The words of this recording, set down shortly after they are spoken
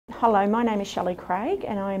Hello, my name is Shelley Craig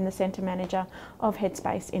and I am the Centre Manager of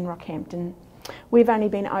Headspace in Rockhampton. We've only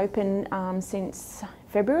been open since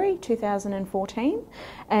February 2014,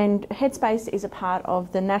 and Headspace is a part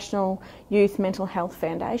of the National Youth Mental Health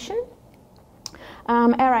Foundation.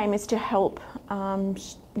 Our aim is to help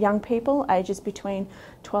young people ages between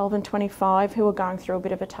 12 and 25 who are going through a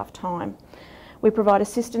bit of a tough time. We provide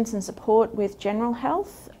assistance and support with general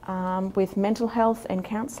health, with mental health and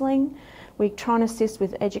counselling. We try and assist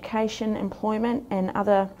with education, employment and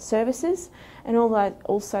other services, and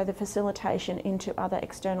also the facilitation into other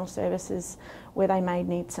external services where they may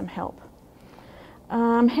need some help.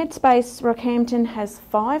 Headspace Rockhampton has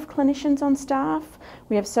 5 clinicians on staff.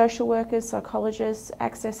 We have social workers, psychologists,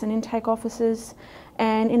 access and intake officers,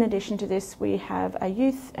 and in addition to this we have a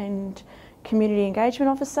youth and community engagement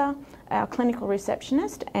officer, our clinical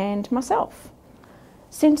receptionist and myself.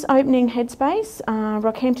 Since opening Headspace,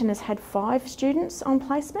 Rockhampton has had 5 students on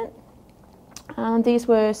placement. These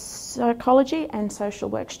were psychology and social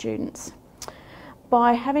work students.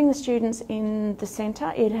 By having the students in the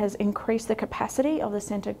centre, it has increased the capacity of the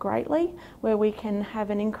centre greatly, where we can have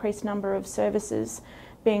an increased number of services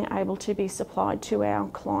being able to be supplied to our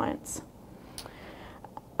clients.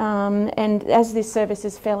 And as this service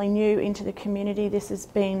is fairly new into the community, this has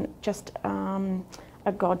been just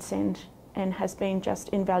a godsend and has been just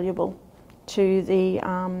invaluable to the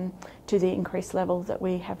increased level that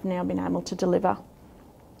we have now been able to deliver.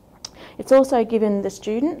 It's also given the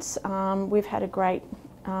students, we've had a great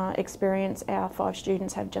experience. Our 5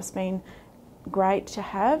 students have just been great to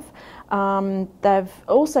have. They've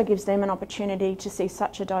also gives them an opportunity to see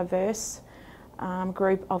such a diverse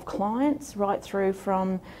group of clients, right through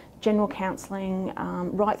from general counselling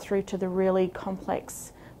right through to the really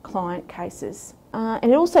complex client cases.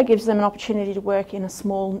 And it also gives them an opportunity to work in a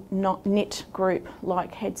small knit group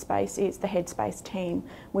like Headspace is, the Headspace team.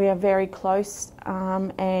 We are very close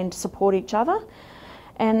and support each other.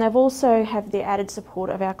 And they've also have the added support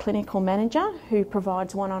of our clinical manager, who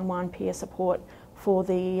provides one-on-one peer support for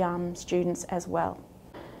the students as well.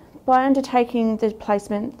 By undertaking the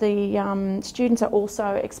placement, the students are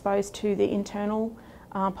also exposed to the internal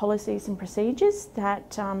policies and procedures that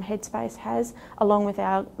Headspace has, along with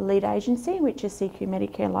our lead agency, which is CQ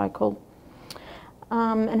Medicare Local.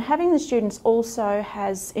 And having the students also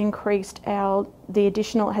has increased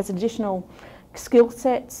additional skill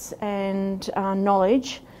sets and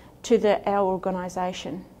knowledge to our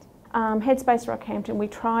organisation. Headspace Rockhampton, we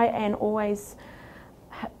try and always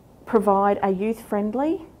provide a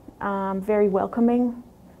youth-friendly, very welcoming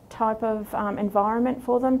type of environment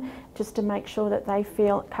for them, just to make sure that they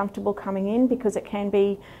feel comfortable coming in, because it can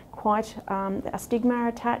be quite a stigma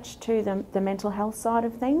attached to the mental health side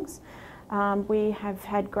of things. We have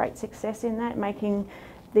had great success in that. Making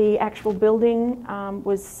the actual building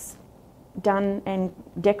was done and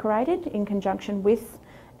decorated in conjunction with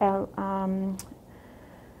our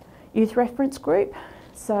youth reference group,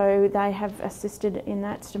 so they have assisted in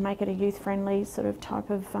that to make it a youth-friendly sort of type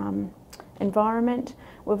of environment.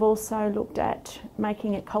 We've also looked at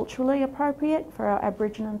making it culturally appropriate for our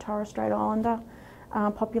Aboriginal and Torres Strait Islander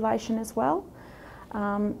population as well.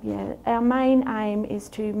 Yeah, our main aim is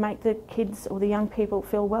to make the kids or the young people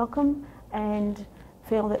feel welcome and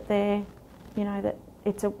feel that they're, that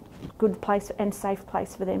it's a good place and safe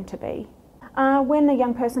place for them to be. When a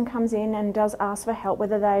young person comes in and does ask for help,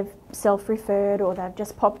 whether they've self-referred or they've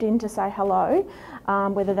just popped in to say hello,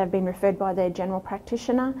 whether they've been referred by their general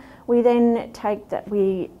practitioner, we then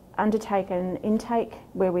undertake an intake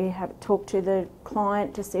where we have talked to the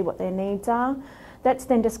client to see what their needs are. That's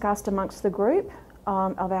then discussed amongst the group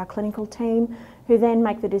of our clinical team, who then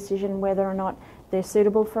make the decision whether or not they're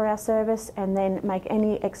suitable for our service, and then make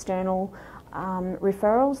any external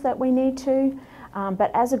referrals that we need to.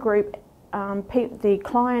 But as a group, the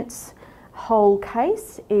client's whole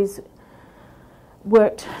case is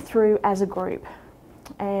worked through as a group,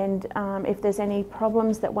 and if there's any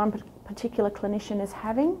problems that one particular clinician is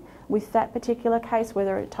having with that particular case,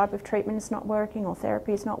 whether a type of treatment is not working or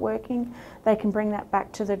therapy is not working, they can bring that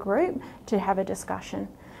back to the group to have a discussion.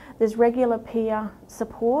 There's regular peer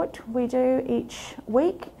support we do each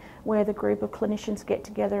week, where the group of clinicians get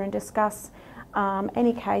together and discuss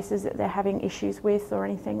any cases that they're having issues with or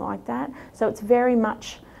anything like that. So it's very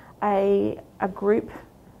much a group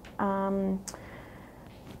on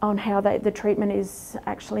how the treatment is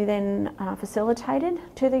actually then facilitated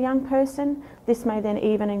to the young person. This may then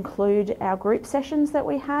even include our group sessions that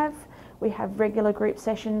we have. We have regular group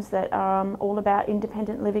sessions that are all about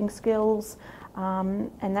independent living skills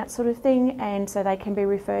and that sort of thing, and so they can be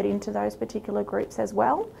referred into those particular groups as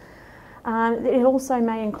well. It also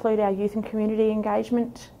may include our youth and community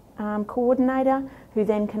engagement coordinator, who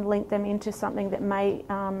then can link them into something that may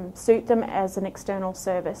suit them as an external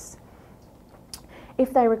service.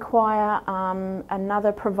 If they require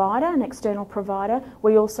another provider, an external provider,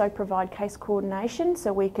 we also provide case coordination,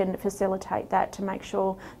 so we can facilitate that to make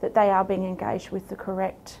sure that they are being engaged with the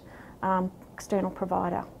correct external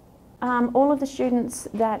provider. All of the students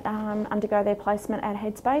that undergo their placement at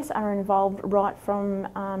Headspace are involved right from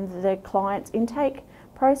the client's intake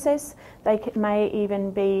process. They may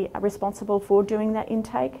even be responsible for doing that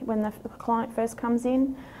intake when the client first comes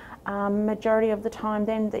in. Majority of the time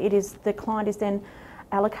then the client is then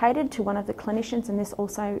allocated to one of the clinicians, and this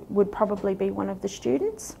also would probably be one of the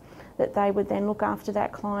students, that they would then look after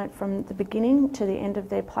that client from the beginning to the end of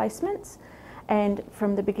their placements and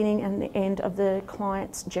from the beginning and the end of the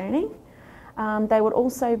client's journey. They would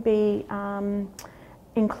also be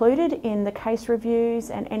included in the case reviews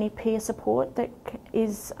and any peer support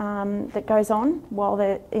that goes on while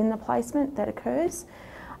they're in the placement that occurs.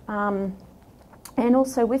 And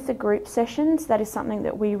also with the group sessions, that is something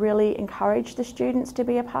that we really encourage the students to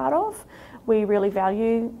be a part of. We really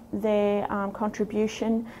value their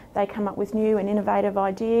contribution. They come up with new and innovative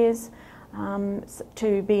ideas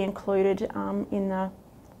to be included in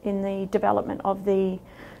the development of the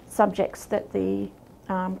subjects that the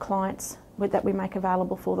clients that we make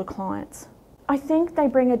available for the clients. I think they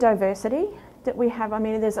bring a diversity that we have. I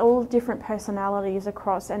mean, there's all different personalities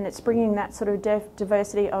across, and it's bringing that sort of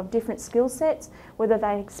diversity of different skill sets, whether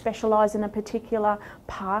they specialise in a particular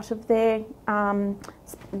part of their,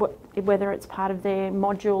 whether it's part of their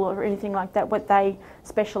module or anything like that, what they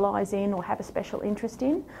specialise in or have a special interest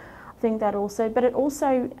in. I think that also, but it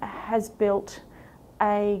also has built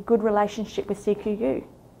a good relationship with CQU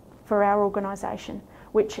for our organisation,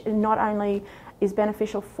 which not only is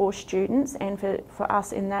beneficial for students and for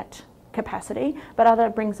us in that capacity,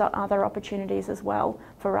 but brings up other opportunities as well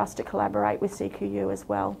for us to collaborate with CQU as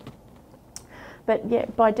well. But yeah,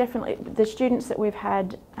 definitely the students that we've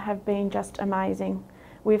had have been just amazing.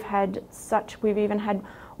 We've even had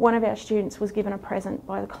one of our students was given a present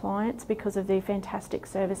by the clients because of their fantastic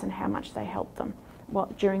service and how much they helped them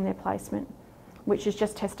during their placement, which is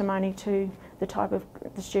just testimony to the type of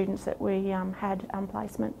the students that we had on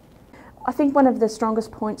placement. I think one of the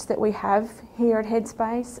strongest points that we have here at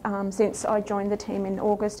Headspace since I joined the team in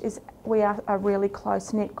August is we are a really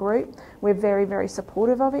close-knit group. We're very, very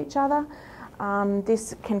supportive of each other.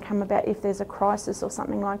 This can come about if there's a crisis or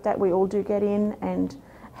something like that. We all do get in and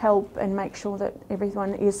help and make sure that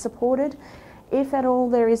everyone is supported. If at all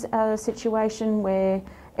there is a situation where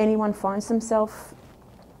anyone finds themselves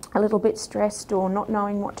a little bit stressed or not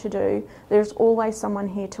knowing what to do, there's always someone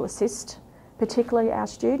here to assist, particularly our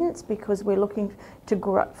students, because we're looking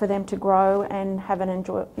for them to grow and have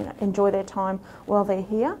enjoy their time while they're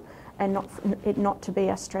here, and not to be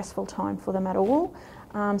a stressful time for them at all.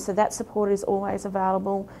 So that support is always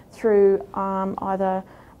available through either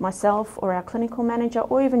myself or our clinical manager,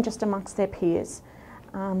 or even just amongst their peers.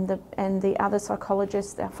 And the other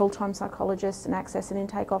psychologists, our full-time psychologists and access and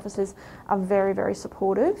intake officers are very, very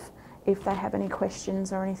supportive if they have any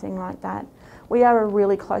questions or anything like that. We are a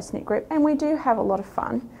really close-knit group, and we do have a lot of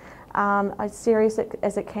fun. As serious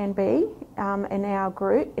as it can be in our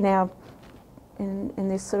group, in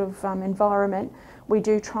this sort of environment, we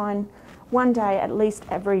do try and one day, at least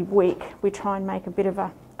every week, we try and make a bit of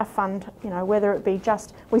a fun, whether it be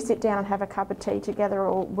just we sit down and have a cup of tea together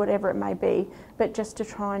or whatever it may be, but just to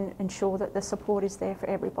try and ensure that the support is there for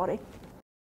everybody.